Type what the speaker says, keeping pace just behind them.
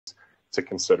to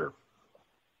consider.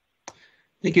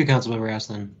 Thank you, Councilmember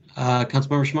Aslan.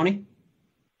 Councilmember Shimoni?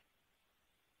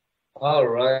 All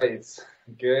right.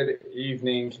 Good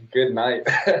evening, good night,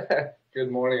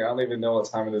 good morning. I don't even know what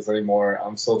time it is anymore.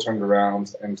 I'm still turned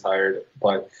around and tired.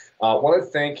 But I want to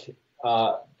thank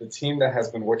the team that has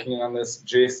been working on this.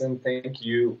 Jason, thank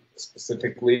you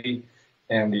specifically,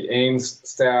 and the Ames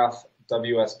staff,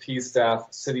 WSP staff,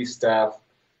 city staff,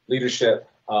 leadership,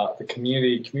 the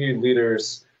community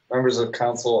leaders, members of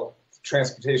council,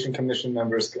 transportation commission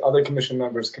members, other commission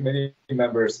members, committee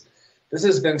members. This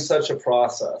has been such a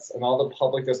process, and all the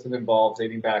public that's been involved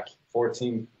dating back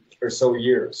 14 or so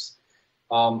years.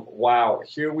 Wow,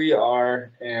 here we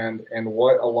are, and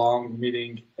what a long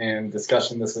meeting and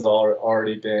discussion this has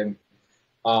already been.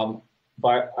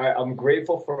 But I'm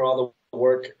grateful for all the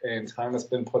work and time that's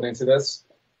been put into this.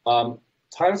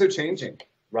 Times are changing,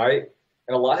 right?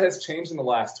 And a lot has changed in the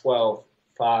last 12,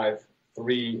 5,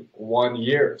 3, 1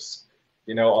 years.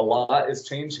 You know, a lot is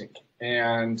changing,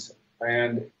 and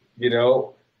you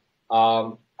know,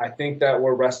 I think that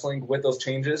we're wrestling with those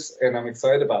changes, and I'm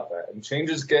excited about that. And change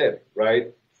is good,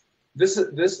 right?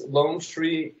 This Lone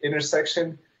Tree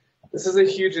intersection, this is a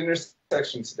huge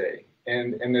intersection today,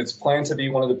 and it's planned to be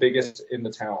one of the biggest in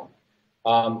the town.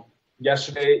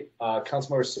 Yesterday,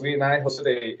 Councilmember Sweet and I hosted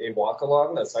a walk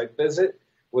along, a site visit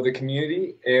with the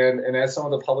community, and as some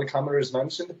of the public commenters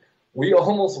mentioned, we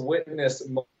almost witnessed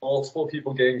multiple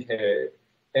people getting hit,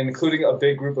 including a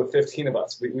big group of 15 of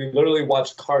us. We literally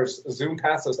watched cars zoom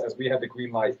past us as we had the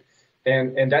green light.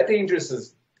 And that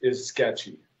dangerous is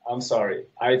sketchy. I'm sorry.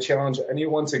 I challenge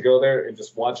anyone to go there and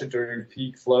just watch it during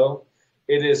peak flow.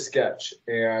 It is sketch,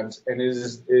 and it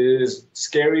is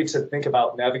scary to think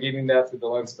about navigating that through the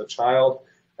lens of a child,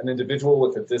 an individual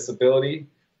with a disability,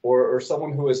 or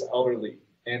someone who is elderly.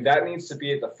 And that needs to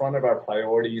be at the front of our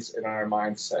priorities and our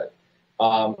mindset.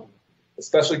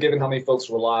 Especially given how many folks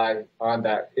rely on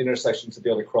that intersection to be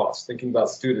able to cross, thinking about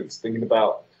students, thinking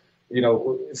about, you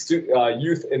know,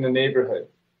 youth in the neighborhood.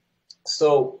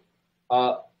 So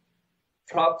Prop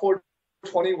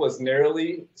 420 was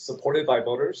narrowly supported by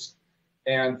voters,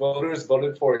 and voters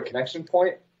voted for a connection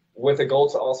point with a goal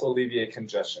to also alleviate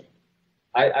congestion.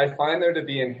 I find there to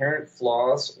be inherent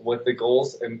flaws with the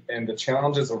goals and the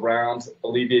challenges around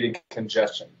alleviating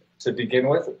congestion to begin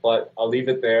with, but I'll leave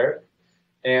it there.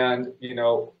 And, you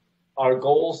know, our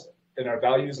goals and our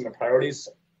values and our priorities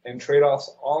and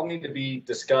trade-offs all need to be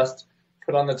discussed,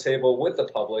 put on the table with the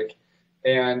public,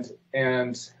 and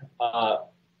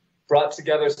brought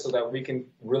together so that we can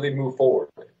really move forward,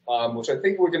 which I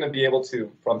think we're going to be able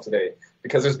to from today,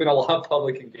 because there's been a lot of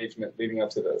public engagement leading up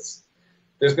to this.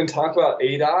 There's been talk about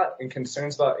ADOT and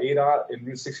concerns about ADOT in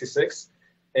Route 66.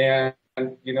 And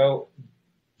you know,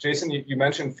 Jason, you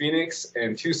mentioned Phoenix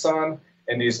and Tucson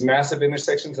and these massive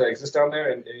intersections that exist down there.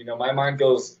 And you know, my mind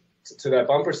goes to that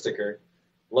bumper sticker.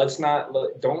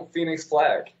 Don't Phoenix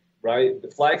flag, right? The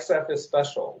Flagstaff is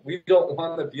special. We don't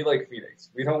want to be like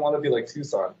Phoenix. We don't want to be like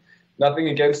Tucson. Nothing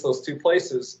against those two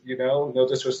places, you know, no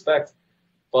disrespect.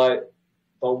 But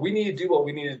we need to do what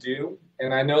we need to do.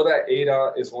 And I know that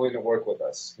ADOT is willing to work with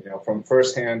us, you know, from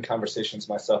firsthand conversations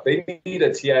myself. They need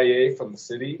a TIA from the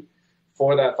city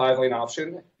for that 5-lane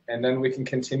option. And then we can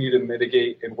continue to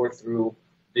mitigate and work through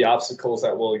the obstacles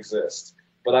that will exist.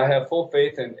 But I have full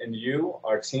faith in you,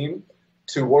 our team,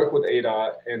 to work with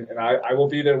ADOT, and I will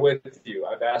be there with you.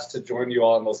 I've asked to join you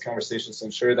all in those conversations to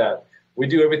ensure that we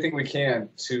do everything we can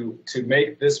to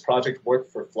make this project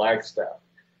work for Flagstaff.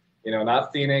 You know,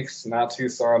 not Phoenix, not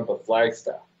Tucson, but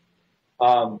Flagstaff.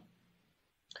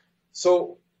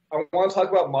 So I want to talk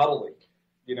about modeling.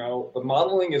 You know, the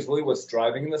modeling is really what's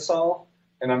driving this all.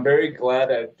 And I'm very glad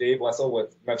that Dave Wessel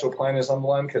with MetroPlan is on the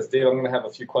line, because Dave, I'm going to have a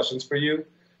few questions for you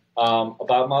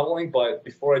about modeling. But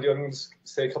before I do, I'm going to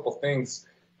say a couple things.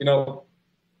 You know,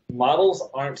 models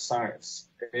aren't science,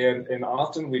 and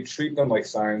often we treat them like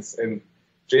science. And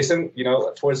Jason, you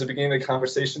know, towards the beginning of the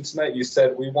conversation tonight, you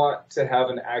said we want to have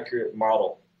an accurate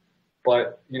model.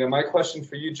 But, you know, my question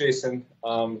for you, Jason,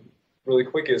 really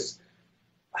quick is,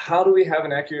 how do we have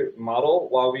an accurate model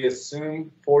while we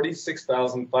assume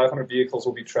 46,500 vehicles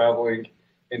will be traveling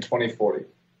in 2040?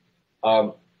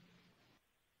 I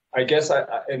guess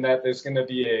in that there's going to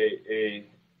be a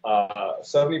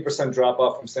 70% drop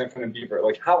off from Sanford and Beaver.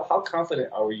 Like, how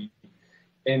confident are we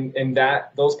in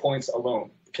those points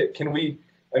alone? Can we?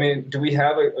 I mean, do we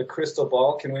have a crystal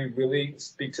ball? Can we really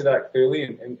speak to that clearly?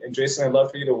 And Jason, I'd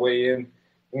love for you to weigh in.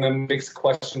 I'm going to mix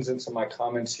questions into my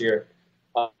comments here.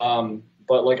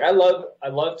 But like, I love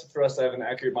for us to have an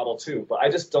accurate model too, but I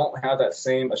just don't have that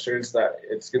same assurance that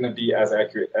it's going to be as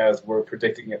accurate as we're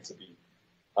predicting it to be.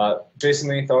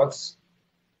 Jason, any thoughts?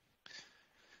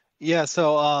 Yeah,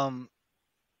 so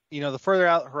the further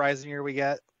out horizon year we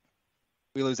get,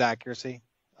 we lose accuracy.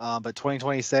 But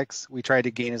 2026, we tried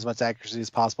to gain as much accuracy as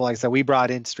possible. Like I said, we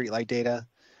brought in streetlight data.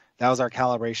 That was our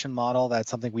calibration model. That's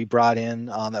something we brought in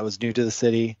that was new to the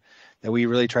city, that we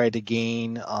really tried to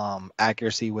gain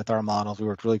accuracy with our models. We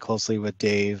worked really closely with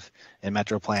Dave and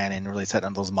MetroPlan and really setting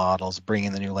up those models,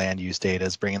 bringing the new land use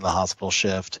data, bringing the hospital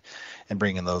shift, and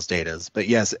bringing those data. But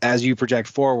yes, as you project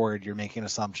forward, you're making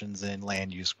assumptions in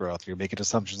land use growth. You're making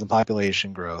assumptions in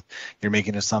population growth. You're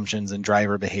making assumptions in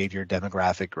driver behavior,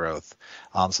 demographic growth.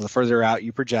 So the further out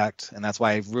you project, and that's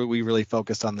why we really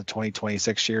focused on the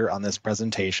 2026 year on this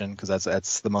presentation, because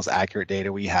that's the most accurate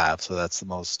data we have. So that's the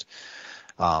most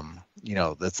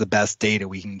that's the best data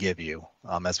we can give you.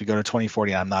 As we go to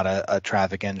 2040, I'm not a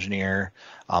traffic engineer,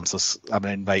 so I'm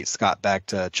going to invite Scott back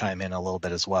to chime in a little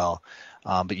bit as well.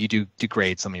 But you do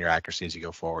degrade some of your accuracy as you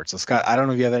go forward. So Scott, I don't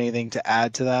know if you have anything to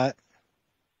add to that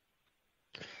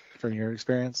from your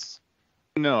experience.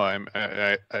 No,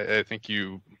 I think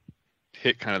you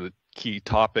hit kind of the key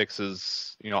topics.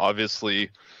 Is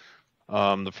obviously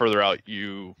the further out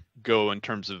you go in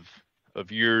terms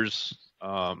of years.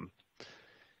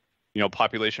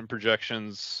 Population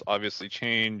projections obviously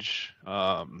change.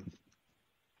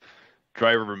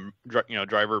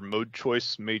 Driver mode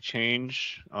choice may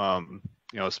change.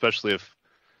 Especially if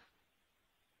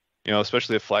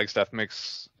Flagstaff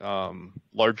makes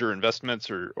larger investments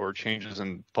or changes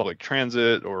in public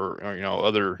transit or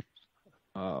other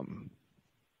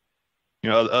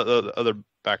other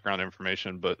background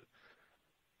information. But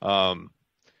yeah,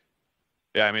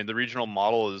 I mean the regional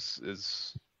model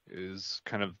is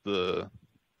kind of the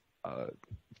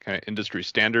kind of industry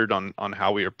standard on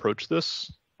how we approach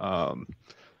this.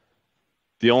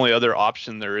 The only other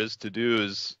option there is to do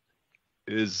is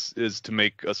to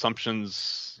make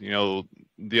assumptions,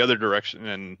 the other direction,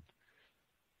 and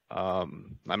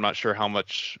I'm not sure how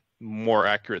much more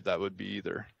accurate that would be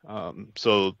either.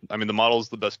 So, I mean, the model is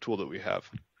the best tool that we have.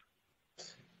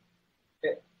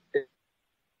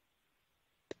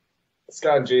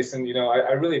 Scott and Jason,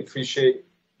 I really appreciate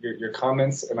your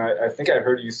comments, and I think I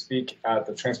heard you speak at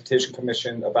the Transportation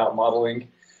Commission about modeling,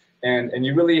 and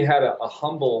you really had a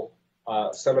humble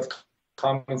set of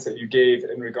comments that you gave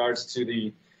in regards to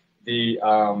the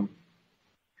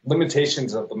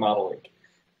limitations of the modeling.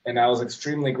 And I was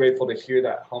extremely grateful to hear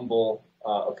that humble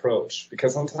approach,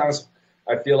 because sometimes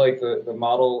I feel like the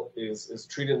model is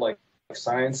treated like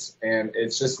science, and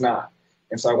it's just not.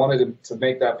 And so I wanted to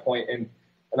make that point. And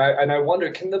I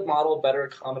wonder, can the model better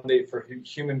accommodate for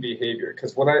human behavior?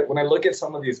 Because when I look at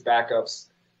some of these backups,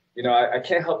 I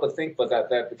can't help but think that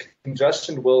the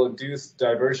congestion will induce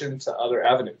diversion to other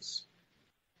avenues.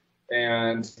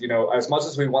 And, as much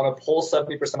as we want to pull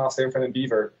 70% off San Fran and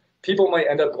Beaver, people might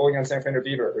end up going on San Fran or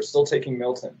Beaver. They're still taking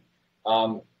Milton.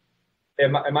 Am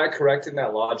I correct in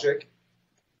that logic?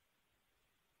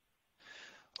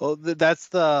 Well, that's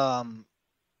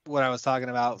what I was talking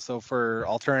about. So for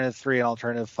alternative 3 and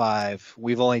alternative 5,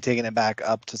 we've only taken it back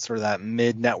up to sort of that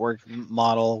mid-network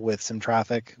model with some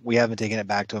traffic. We haven't taken it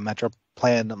back to a metro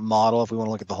plan model if we want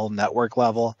to look at the whole network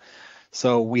level.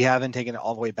 So we haven't taken it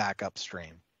all the way back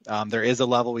upstream. There is a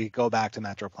level we could go back to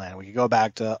MetroPlan. We could go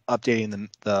back to updating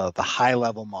the high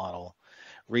level model,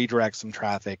 redirect some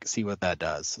traffic, see what that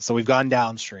does. So we've gone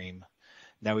downstream.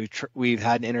 Now we've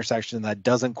had an intersection that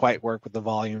doesn't quite work with the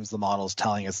volumes the model is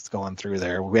telling us it's going through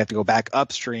there. We have to go back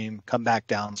upstream, come back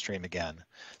downstream again.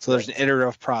 So there's an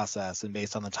iterative process, and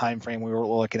based on the time frame we were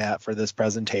looking at for this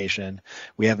presentation,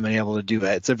 we haven't been able to do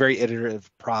it. It's a very iterative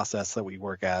process that we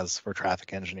work as for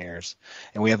traffic engineers,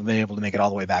 and we haven't been able to make it all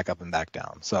the way back up and back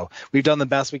down. So we've done the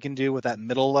best we can do with that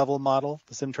middle level model,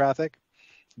 the sim traffic.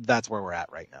 That's where we're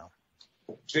at right now.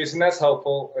 Jason, that's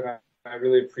helpful, and I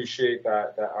really appreciate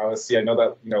that honesty. I know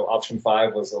that option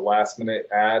 5 was a last minute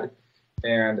add,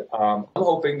 and I'm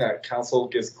hoping that council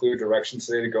gives clear direction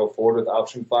today to go forward with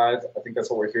option 5. I think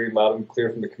that's what we're hearing loud and clear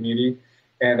from the community.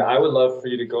 And I would love for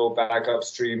you to go back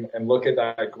upstream and look at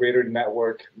that greater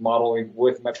network modeling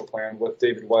with MetroPlan, with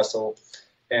David Wessel,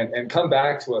 and come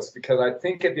back to us, because I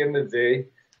think at the end of the day,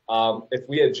 if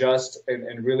we adjust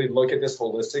and really look at this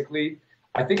holistically,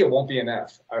 I think it won't be an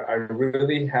F. I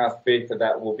really have faith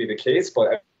that will be the case,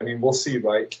 but I mean, we'll see,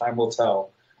 right? Time will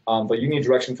tell. But you need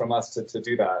direction from us to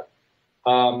do that.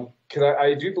 Because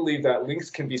I do believe that links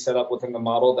can be set up within the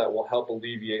model that will help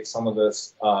alleviate some of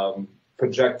this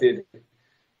projected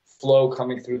flow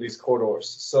coming through these corridors.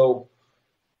 So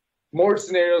more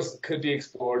scenarios could be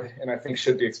explored, and I think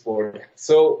should be explored.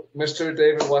 So, Mr.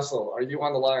 David Wessel, are you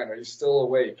on the line? Are you still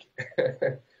awake?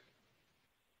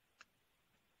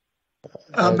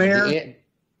 Mayor?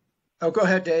 Oh, go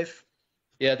ahead, Dave.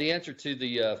 Yeah, the answer to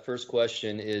the first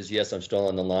question is yes, I'm still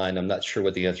on the line. I'm not sure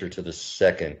what the answer to the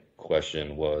second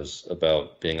question was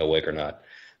about being awake or not.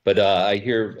 But I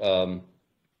hear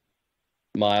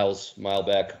Miles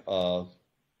Milebeck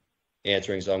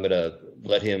answering, so I'm going to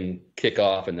let him kick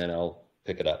off and then I'll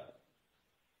pick it up.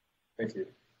 Thank you.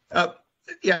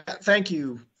 Yeah, thank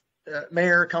you,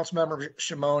 Mayor, Councilmember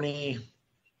Shimoni,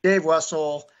 Dave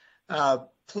Wessel.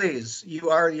 Please, you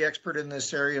are the expert in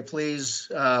this area.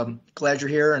 Please, glad you're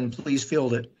here, and please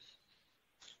field it.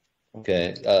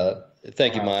 Okay.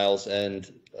 Thank you, Miles,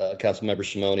 and Councilmember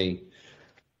Shimoni,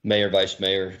 Mayor, Vice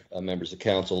Mayor, members of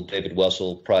council, David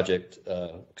Wessel,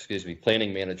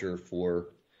 planning manager for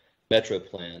Metro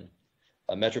Plan.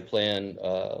 Metro Plan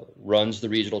runs the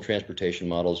regional transportation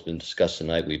model. Has been discussed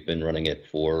tonight. We've been running it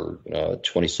for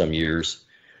 20 some years.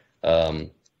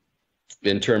 In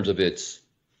terms of its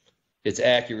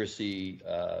accuracy,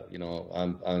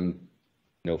 I'm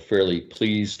fairly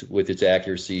pleased with its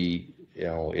accuracy.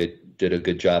 It did a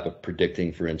good job of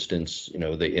predicting, for instance,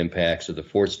 the impacts of the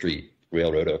 4th Street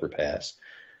Railroad overpass.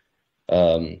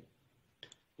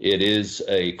 It is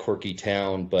a quirky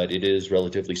town, but it is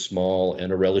relatively small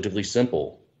and a relatively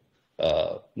simple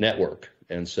network.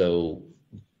 And so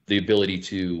the ability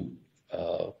to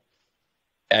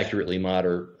accurately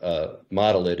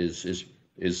model it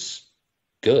is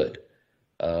good.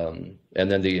 And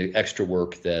then the extra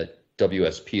work that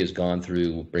WSP has gone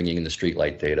through bringing in the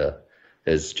streetlight data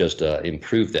has just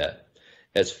improved that.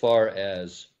 As far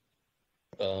as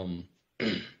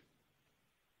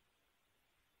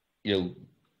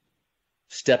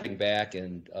stepping back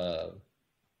and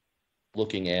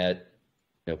looking at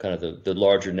kind of the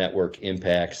larger network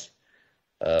impacts,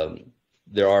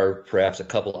 there are perhaps a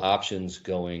couple options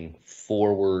going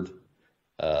forward.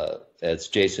 As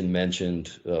Jason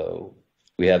mentioned,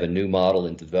 we have a new model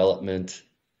in development.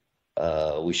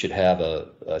 We should have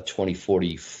a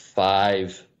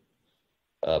 2045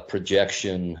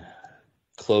 projection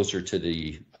closer to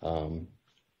the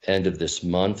end of this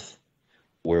month,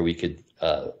 where we could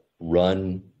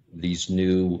run these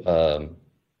new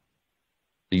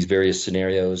these various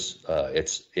scenarios.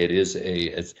 It is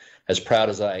as proud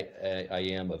as I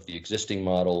am of the existing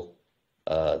model.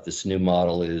 This new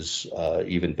model is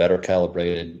even better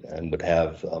calibrated and would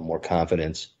have more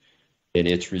confidence in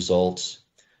its results.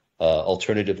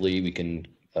 Alternatively, we can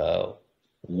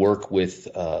work with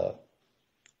the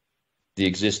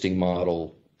existing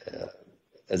model.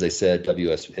 As I said,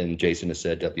 and Jason has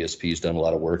said, WSP has done a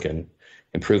lot of work in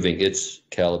improving its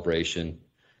calibration,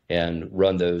 and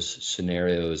run those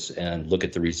scenarios and look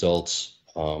at the results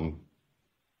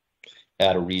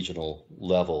at a regional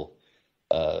level.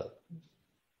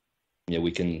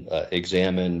 We can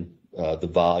examine the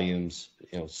volumes,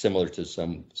 similar to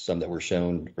some that were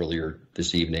shown earlier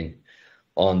this evening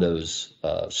on those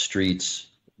streets,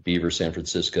 Beaver, San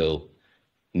Francisco,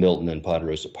 Milton, and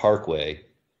Ponderosa Parkway.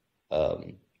 I'll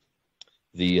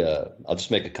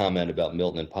just make a comment about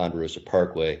Milton and Ponderosa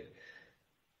Parkway.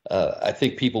 I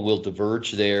think people will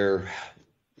diverge there,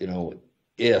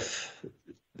 if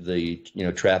the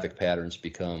traffic patterns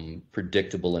become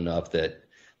predictable enough that,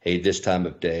 hey, this time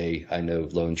of day, I know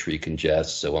Lone Tree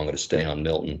congests, so I'm going to stay on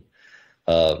Milton.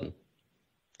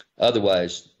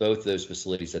 Otherwise, both those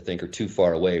facilities, I think, are too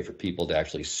far away for people to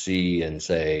actually see and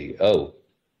say, oh,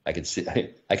 I can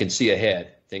see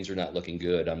ahead. Things are not looking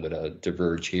good. I'm going to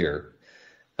diverge here.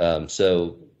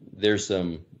 So there's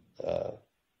some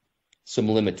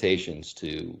limitations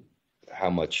to how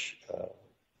much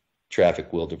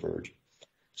traffic will diverge.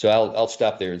 So I'll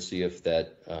stop there and see if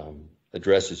that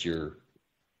addresses your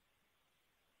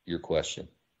question.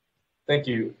 Thank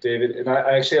you, David. And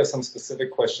I actually have some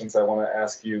specific questions I want to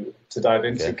ask you to dive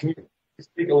into. Okay. Can you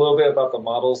speak a little bit about the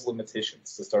model's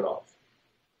limitations to start off?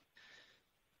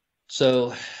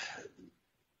 So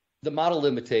the model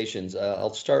limitations,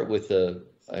 I'll start with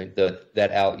that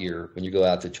out year. When you go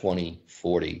out to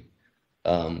 2040,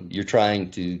 you're trying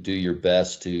to do your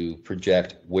best to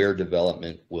project where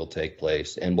development will take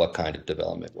place and what kind of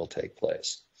development will take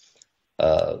place.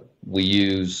 We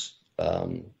use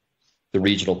the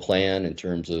regional plan in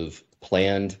terms of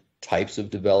planned types of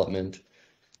development.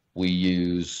 We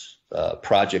use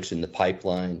projects in the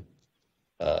pipeline,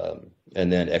 and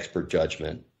then expert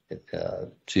judgment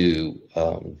to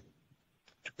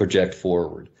project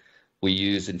forward. We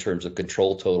use, in terms of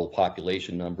control total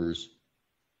population numbers,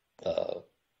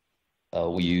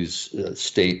 we use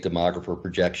state demographer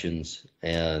projections,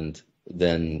 and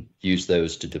then use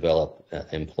those to develop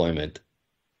employment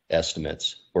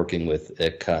estimates, working with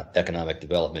economic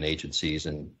development agencies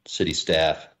and city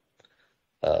staff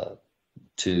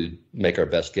to make our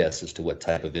best guess as to what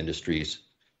type of industries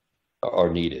are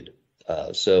needed.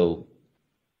 So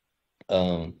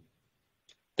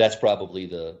that's probably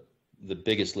the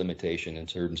biggest limitation in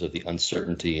terms of the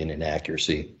uncertainty and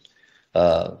inaccuracy.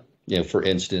 For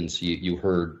instance, you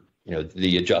heard,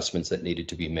 the adjustments that needed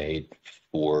to be made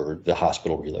for the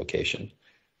hospital relocation.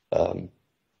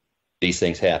 These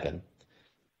things happen.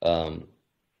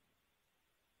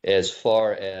 As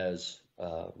far as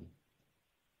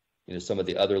some of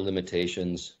the other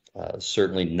limitations,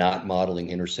 certainly not modeling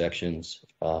intersections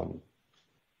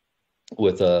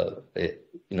with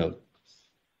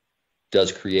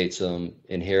does create some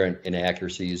inherent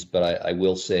inaccuracies, but I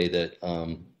will say that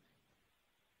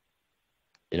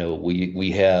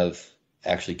we have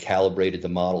actually calibrated the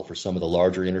model for some of the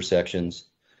larger intersections,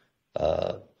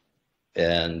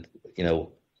 and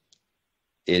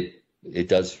it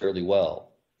does fairly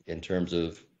well in terms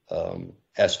of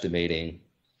estimating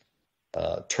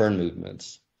turn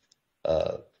movements.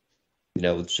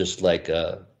 It's just like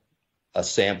a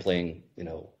sampling,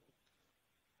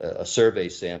 a survey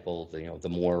sample. The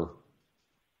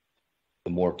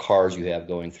more cars you have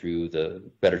going through, the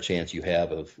better chance you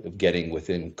have of getting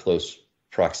within close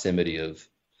proximity of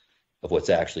what's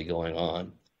actually going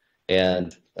on.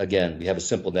 And again, we have a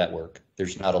simple network.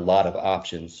 There's not a lot of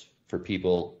options for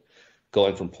people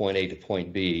going from point A to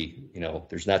point B.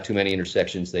 There's not too many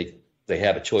intersections they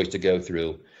have a choice to go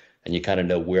through, and you kind of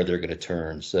know where they're going to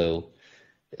turn. So,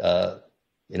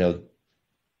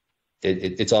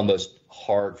 it's almost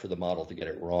hard for the model to get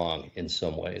it wrong in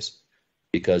some ways,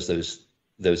 because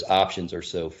those options are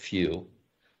so few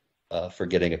for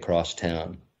getting across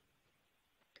town.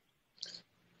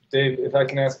 Dave, if I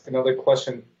can ask another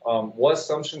question, what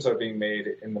assumptions are being made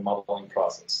in the modeling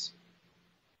process?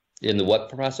 In the what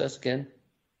process again?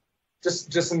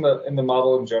 Just in the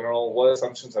model in general, what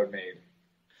assumptions are made?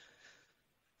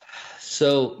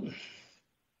 So,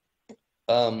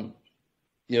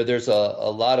 there's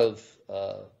a lot of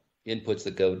inputs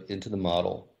that go into the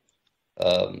model.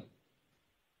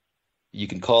 You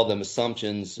can call them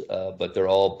assumptions, but they're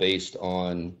all based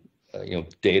on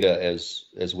data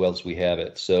as well as we have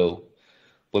it. So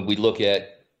when we look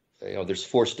at, there's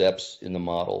 4 steps in the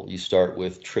model. You start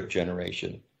with trip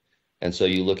generation. And so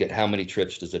you look at how many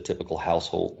trips does a typical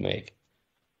household make.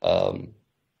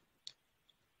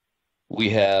 We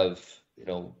have,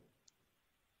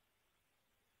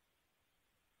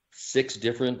 6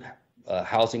 different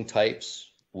housing types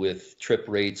with trip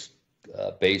rates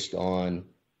based on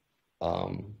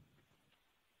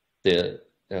the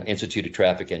Institute of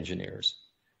Traffic Engineers.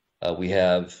 We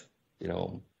have,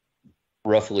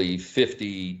 roughly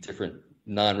 50 different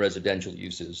non-residential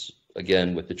uses,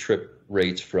 again, with the trip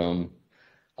rates from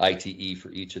ITE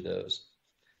for each of those.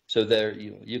 So there,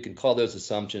 you can call those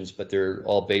assumptions, but they're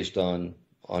all based on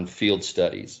field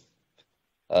studies.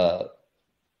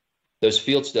 Those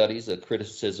field studies, a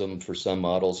criticism for some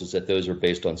models is that those are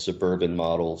based on suburban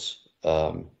models,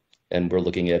 and we're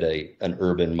looking at an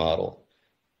urban model.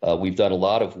 We've done a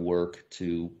lot of work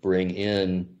to bring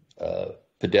in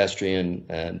pedestrian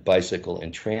and bicycle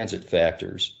and transit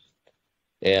factors.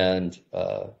 And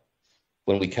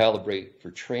when we calibrate for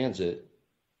transit,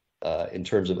 in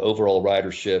terms of overall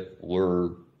ridership,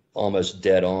 we're almost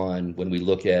dead on. When we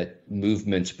look at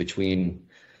movements between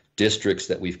districts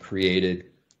that we've created,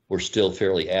 we're still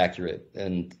fairly accurate.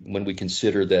 And when we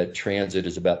consider that transit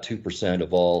is about 2%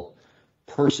 of all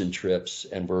person trips,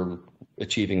 and we're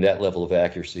achieving that level of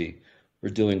accuracy, we're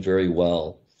doing very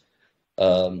well.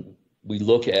 We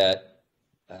look at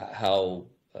how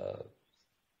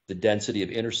the density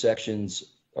of intersections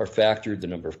are factored, the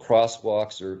number of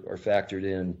crosswalks are factored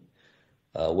in,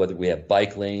 whether we have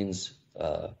bike lanes,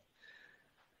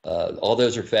 all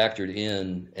those are factored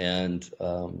in, and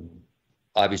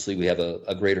obviously we have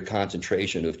a greater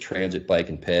concentration of transit, bike,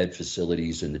 and ped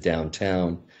facilities in the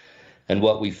downtown. And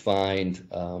what we find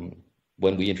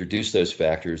when we introduce those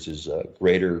factors is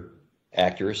greater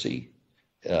accuracy,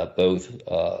 both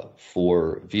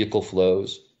for vehicle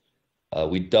flows.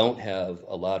 We don't have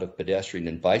a lot of pedestrian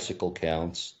and bicycle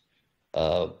counts,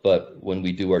 but when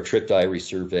we do our trip diary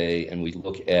survey and we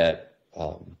look at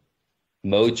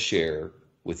mode share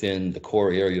within the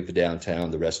core area of the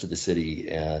downtown, the rest of the city,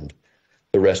 and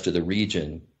the rest of the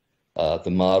region,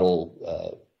 the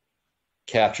model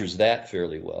captures that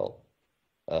fairly well.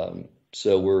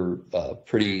 So we're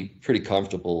pretty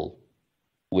comfortable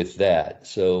with that.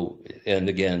 So, and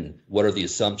again, what are the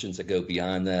assumptions that go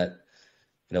beyond that?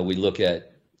 We look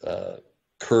at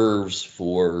curves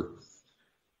for,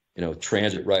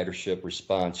 transit ridership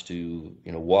response to,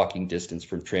 walking distance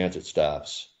from transit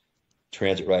stops,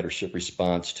 transit ridership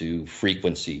response to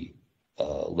frequency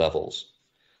levels.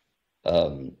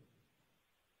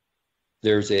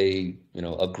 There's a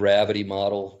gravity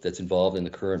model that's involved in the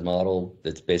current model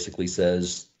that basically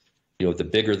says, the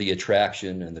bigger the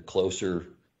attraction and the closer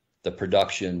the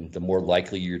production, the more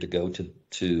likely you're to go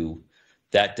to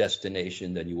that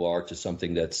destination than you are to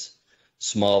something that's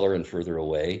smaller and further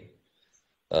away.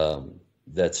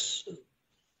 That's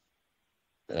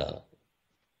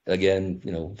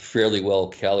again, fairly well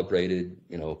calibrated,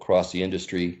 across the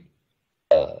industry,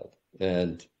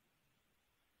 and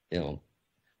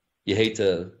you hate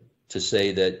to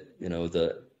say that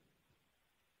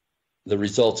the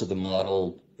results of the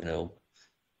model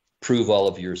prove all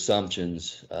of your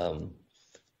assumptions, but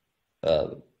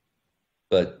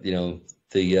we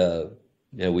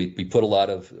put a lot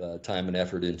of time and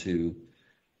effort into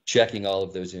checking all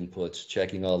of those inputs,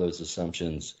 checking all those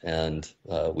assumptions, and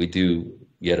we do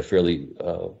get a fairly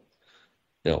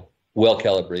well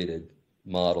calibrated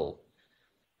model.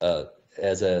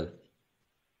 As a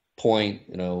point,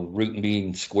 root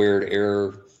mean squared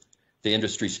error, the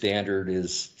industry standard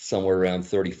is somewhere around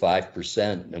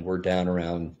 35%, and we're down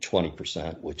around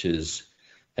 20%, which is,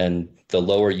 and the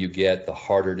lower you get, the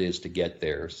harder it is to get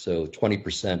there. So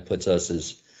 20% puts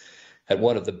us at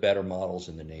one of the better models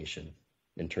in the nation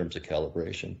in terms of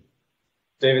calibration.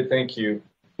 David, thank you.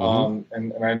 And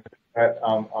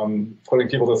I'm putting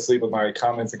people to sleep with my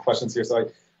comments and questions here. So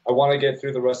I want to get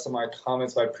through the rest of my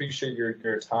comments. I appreciate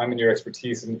your time and your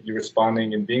expertise and you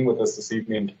responding and being with us this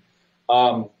evening.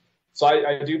 So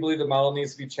I do believe the model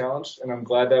needs to be challenged, and I'm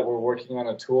glad that we're working on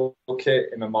a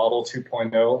toolkit in a model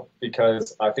 2.0,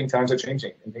 because I think times are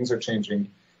changing and things are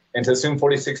changing. And to assume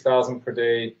 46,000 per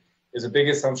day is a big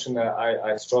assumption that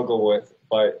I struggle with,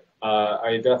 but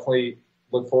I definitely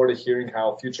look forward to hearing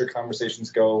how future conversations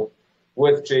go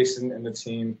with Jason and the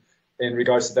team in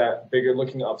regards to that bigger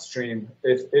looking upstream,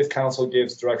 if council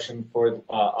gives direction for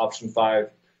option 5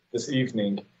 this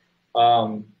evening.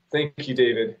 Thank you,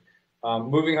 David.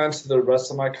 Moving on to the rest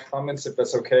of my comments, if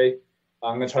that's okay.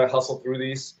 I'm going to try to hustle through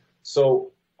these.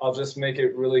 So I'll just make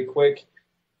it really quick.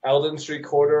 Eldon Street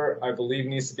corridor, I believe,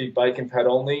 needs to be bike and ped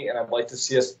only, and I'd like to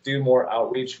see us do more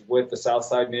outreach with the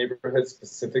Southside neighborhood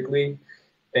specifically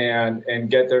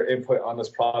and get their input on this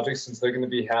project, since they're going to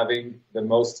be having the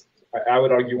most, I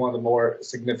would argue, one of the more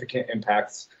significant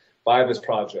impacts by this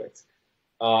project.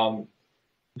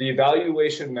 The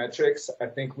evaluation metrics, I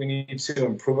think we need to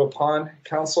improve upon,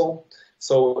 council.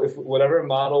 So if whatever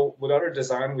model, whatever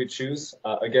design we choose,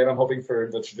 again, I'm hoping for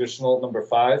the traditional number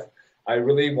 5. I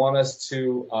really want us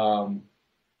to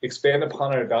expand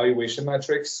upon our evaluation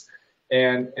metrics,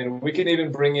 and we can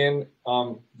even bring in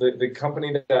the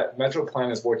company that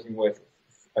MetroPlan is working with.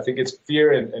 I think it's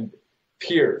Fear and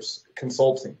Peers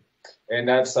Consulting, and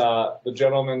that's the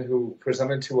gentleman who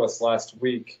presented to us last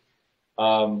week.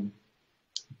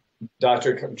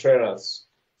 Dr. Contreras,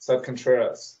 Seth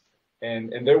Contreras,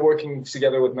 and they're working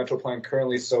together with MetroPlan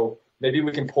currently, so maybe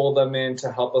we can pull them in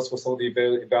to help us with some of the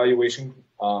evaluation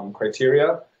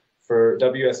criteria for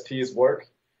WSP's work,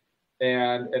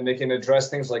 and they can address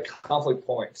things like conflict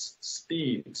points,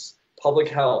 speeds, public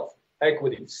health,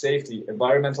 equity, safety,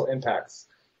 environmental impacts,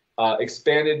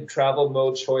 expanded travel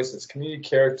mode choices, community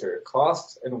character,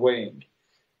 costs, and weighing.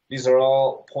 These are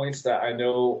all points that I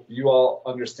know you all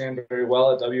understand very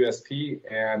well at WSP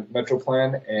and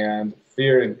MetroPlan and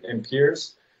Fear and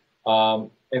Peers.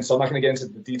 And so I'm not going to get into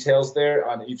the details there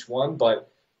on each one,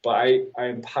 but I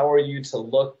empower you to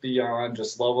look beyond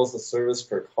just levels of service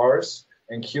for cars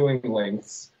and queuing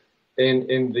lengths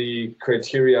in the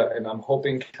criteria, and I'm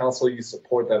hoping, council, you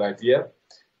support that idea.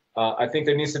 I think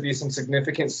there needs to be some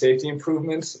significant safety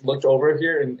improvements looked over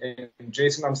here, and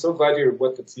Jason, I'm so glad you're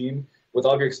with the team with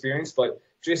all of your experience, but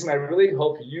Jason, I really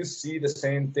hope you see the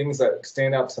same things that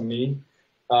stand out to me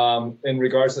in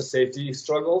regards to safety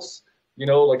struggles.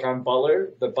 Like on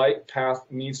Butler, the bike path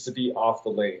needs to be off the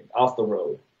lane, off the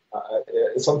road.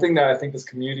 Something that I think this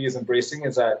community is embracing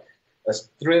is that a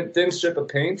thin strip of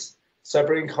paint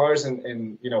separating cars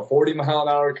in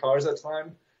 40-mile-an-hour cars at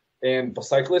time and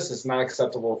cyclists is not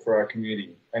acceptable for our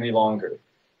community any longer.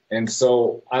 And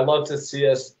so I love to see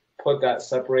us put that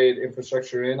separated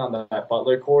infrastructure in on that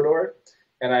Butler corridor.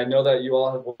 And I know that you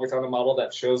all have worked on a model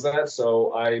that shows that.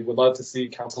 So I would love to see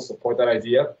council support that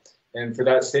idea and for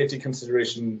that safety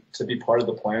consideration to be part of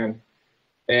the plan.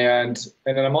 And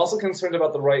then I'm also concerned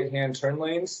about the right-hand turn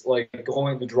lanes, like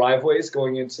the driveways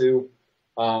going into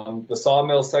the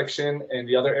sawmill section and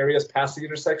the other areas past the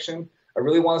intersection. I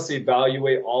really want us to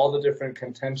evaluate all the different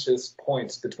contentious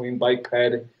points between bike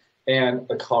ped and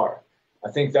the car. I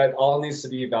think that all needs to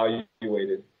be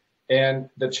evaluated. And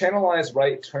the channelized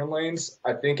right turn lanes,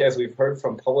 I think, as we've heard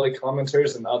from public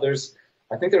commenters and others,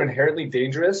 I think they're inherently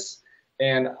dangerous.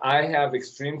 And I have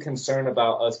extreme concern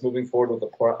about us moving forward with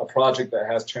a project that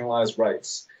has channelized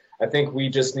rights. I think we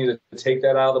just need to take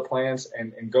that out of the plans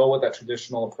and go with that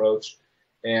traditional approach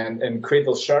and create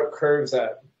those sharp curves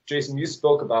that, Jason, you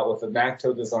spoke about with the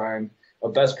NACTO design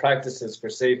of best practices for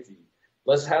safety.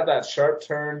 Let's have that sharp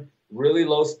turn, really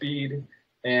low speed,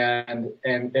 and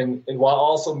while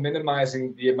also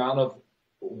minimizing the amount of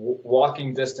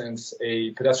walking distance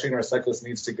a pedestrian or a cyclist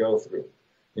needs to go through.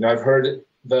 You know, I've heard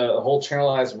the whole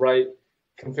channelized right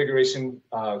configuration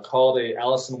called a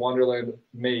Alice in Wonderland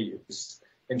maze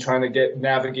in trying to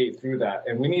navigate through that.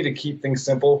 And we need to keep things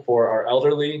simple for our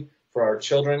elderly, for our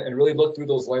children, and really look through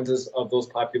those lenses of those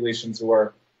populations who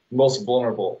are most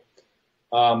vulnerable.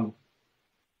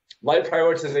 Light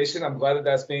prioritization, I'm glad that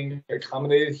that's being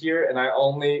accommodated here. And the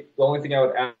only thing I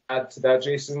would add to that,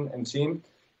 Jason and team,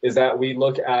 is that we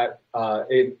look at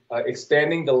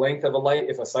expanding the length of a light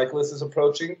if a cyclist is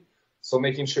approaching. So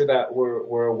making sure that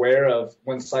we're aware of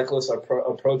when cyclists are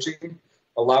approaching,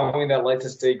 allowing that light to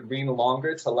stay green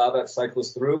longer to allow that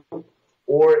cyclist through.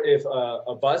 Or if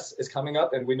a bus is coming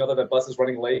up and we know that the bus is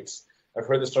running late, I've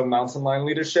heard this from mountain line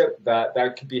leadership,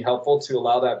 that could be helpful to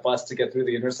allow that bus to get through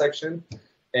the intersection.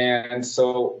 And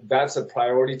so that's a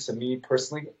priority to me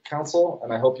personally, Council,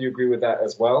 and I hope you agree with that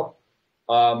as well.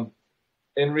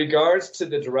 In regards to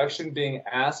the direction being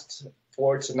asked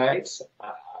for tonight,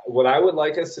 what I would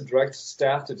like us to direct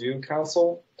staff to do,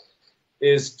 Council,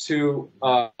 is to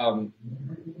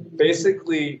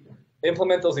basically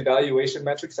implement those evaluation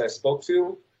metrics I spoke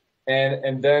to,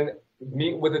 and then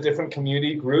meet with the different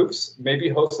community groups, maybe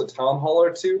host a town hall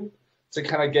or two to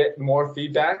kind of get more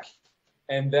feedback,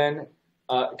 and then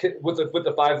with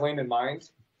the 5-lane in mind,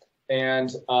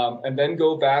 and then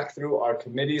go back through our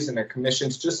committees and our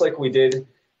commissions, just like we did,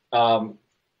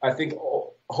 I think,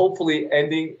 hopefully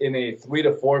ending in a 3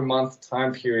 to 4 month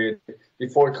time period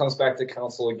before it comes back to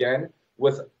council again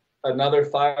with another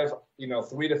 3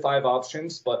 to 5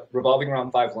 options, but revolving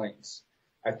around 5 lanes.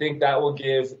 I think that will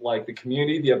give the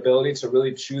community the ability to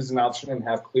really choose an option and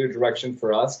have clear direction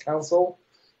for us, council.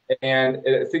 And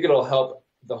I think it'll help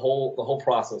the whole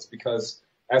process, because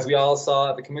as we all saw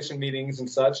at the commission meetings and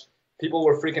such, people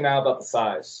were freaking out about the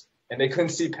size and they couldn't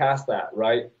see past that,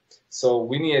 right? So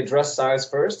we need to address size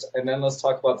first, and then let's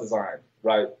talk about design,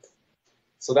 right?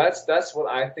 So that's what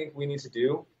I think we need to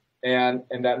do. And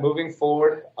that moving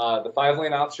forward, the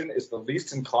 5-lane option is the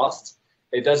least in cost.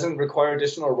 It doesn't require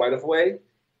additional right-of-way,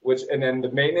 and then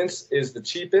the maintenance is the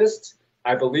cheapest.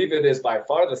 I believe it is by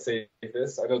far the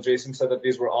safest. I know Jason said that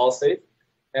these were all safe.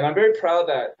 And I'm very proud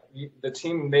that the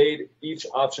team made each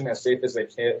option as safe as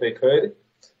they could,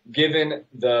 given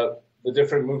the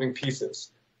different moving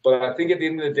pieces. But I think at the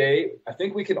end of the day, I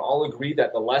think we can all agree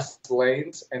that the less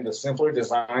lanes and the simpler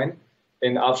design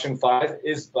in option 5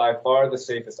 is by far the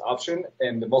safest option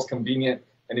and the most convenient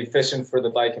and efficient for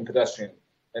the bike and pedestrian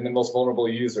and the most vulnerable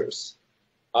users.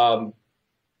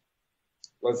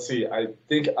 Let's see, I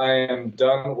think I am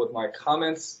done with my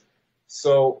comments.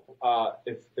 So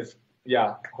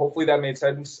hopefully that made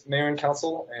sense, Mayor and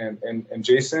Council and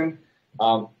Jason.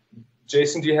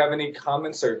 Jason, do you have any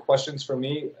comments or questions for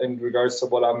me in regards to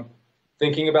what I'm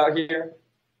thinking about here?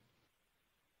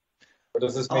 Or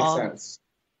does this make sense?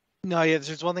 No, yeah,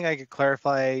 there's one thing I could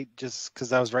clarify just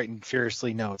because I was writing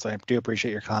furiously notes. I do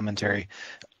appreciate your commentary.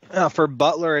 For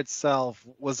Butler itself,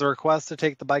 was the request to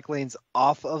take the bike lanes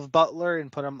off of Butler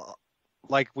and put them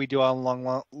like we do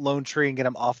along Lone Tree and get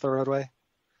them off the roadway?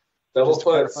 Double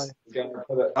puts.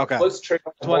 Okay. Just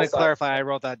want to clarify, I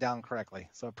wrote that down correctly.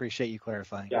 So appreciate you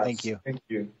clarifying. Yes, thank you. Thank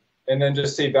you. And then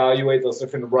just to evaluate those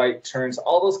different right turns,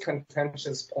 all those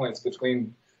contentious points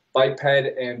between bike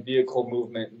ped and vehicle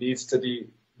movement needs to be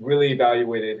really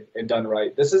evaluated and done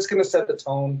right. This is going to set the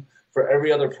tone for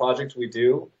every other project we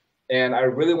do. And I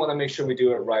really want to make sure we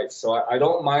do it right. So I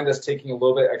don't mind us taking a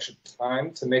little bit extra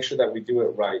time to make sure that we do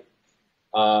it right.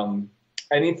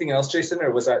 Anything else, Jason,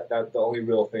 or was that the only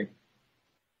real thing?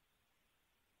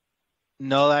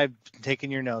 No, I've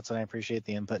taken your notes and I appreciate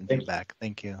the input and feedback.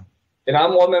 Thank you. And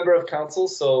I'm one member of council,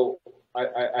 so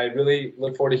I really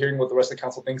look forward to hearing what the rest of the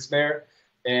council thinks, Mayor.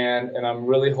 And I'm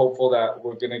really hopeful that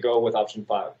we're going to go with option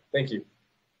 5. Thank you.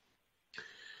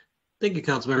 Thank you,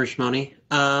 Councilmember Shimoni.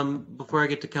 Before I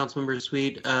get to Councilmember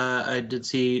Sweet, I did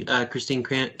see Christine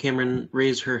Cameron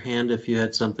raise her hand if you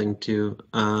had something to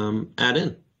add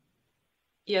in.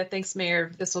 Yeah, thanks,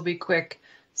 Mayor. This will be quick.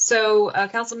 So,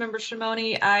 Councilmember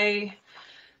Shimoni,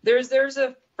 there's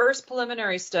a first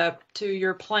preliminary step to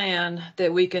your plan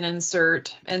that we can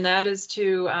insert, and that is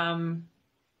to,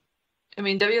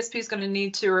 WSP is going to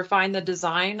need to refine the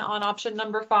design on option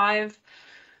number 5.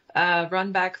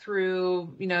 run back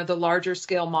through, the larger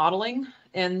scale modeling,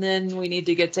 and then we need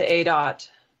to get to ADOT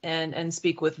and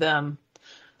speak with them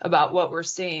about what we're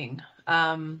seeing.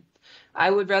 I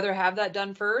would rather have that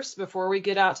done first before we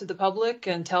get out to the public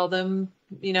and tell them,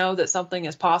 that something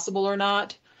is possible or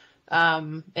not.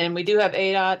 And we do have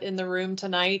ADOT in the room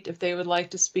tonight if they would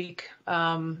like to speak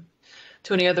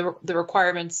to any of the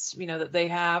requirements, that they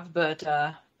have. But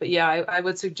yeah, I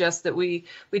would suggest that we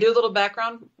do a little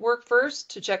background work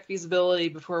first to check feasibility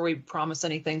before we promise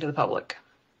anything to the public.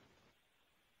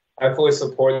 I fully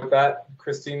support that,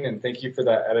 Christine, and thank you for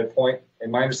that added point.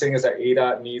 And my understanding is that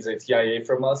ADOT needs a TIA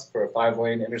from us for a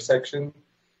 5-lane intersection.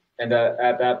 And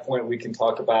at that point, we can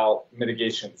talk about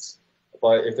mitigations.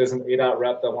 But if there's an ADOT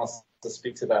rep that wants to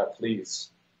speak to that, please.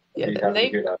 Yeah,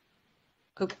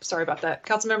 oh, sorry about that.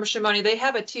 Councilmember Shimoni, they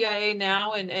have a TIA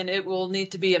now, and it will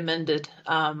need to be amended.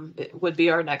 It would be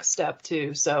our next step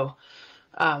too. So,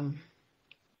 and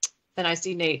I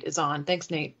see Nate is on.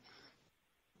 Thanks, Nate.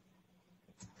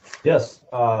 Yes,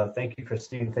 thank you,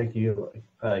 Christine. Thank you,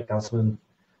 Councilman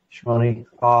Shimoni.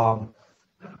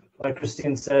 Like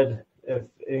Christine said, if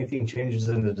anything changes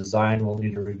in the design, we'll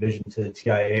need a revision to the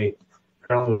TIA.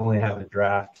 Currently, we only have a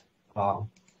draft.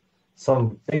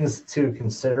 Some things to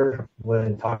consider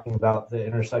when talking about the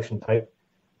intersection type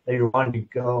that you're wanting to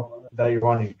go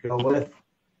with.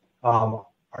 Our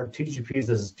TGPs,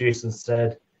 as Jason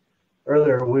said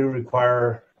earlier, we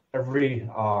require every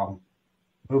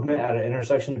movement at an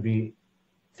intersection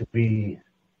to be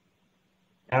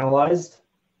analyzed,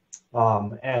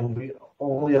 and we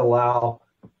only allow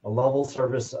a level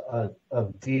service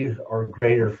of D or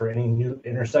greater for any new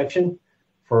intersection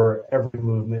for every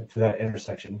movement to that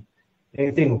intersection.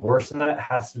 Anything worse than that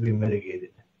has to be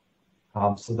mitigated.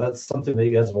 So that's something that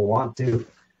you guys will want to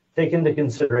take into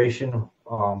consideration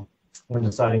when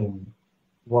deciding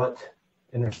what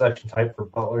intersection type for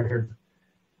Butler here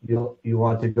you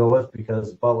want to go with,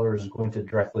 because Butler is going to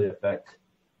directly affect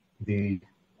the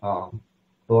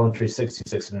Lone Tree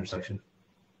 66 intersection.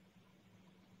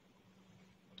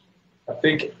 I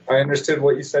think I understood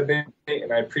what you said, Nate,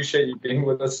 and I appreciate you being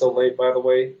with us so late, by the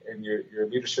way, and your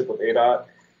leadership with ADOT.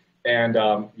 And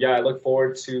yeah, I look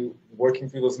forward to working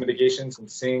through those mitigations and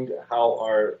seeing how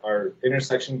our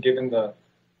intersection, given the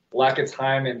lack of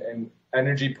time and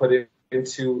energy put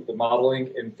into the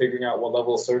modeling and figuring out what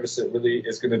level of service it really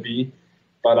is going to be.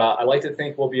 But I like to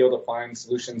think we'll be able to find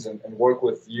solutions and work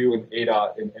with you and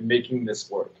ADOT in making this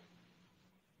work.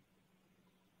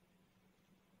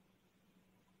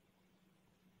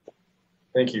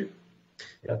 Thank you.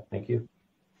 Yeah, thank you.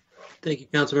 Thank you,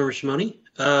 Councilmember Shimoni.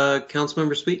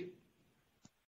 Councilmember Sweet.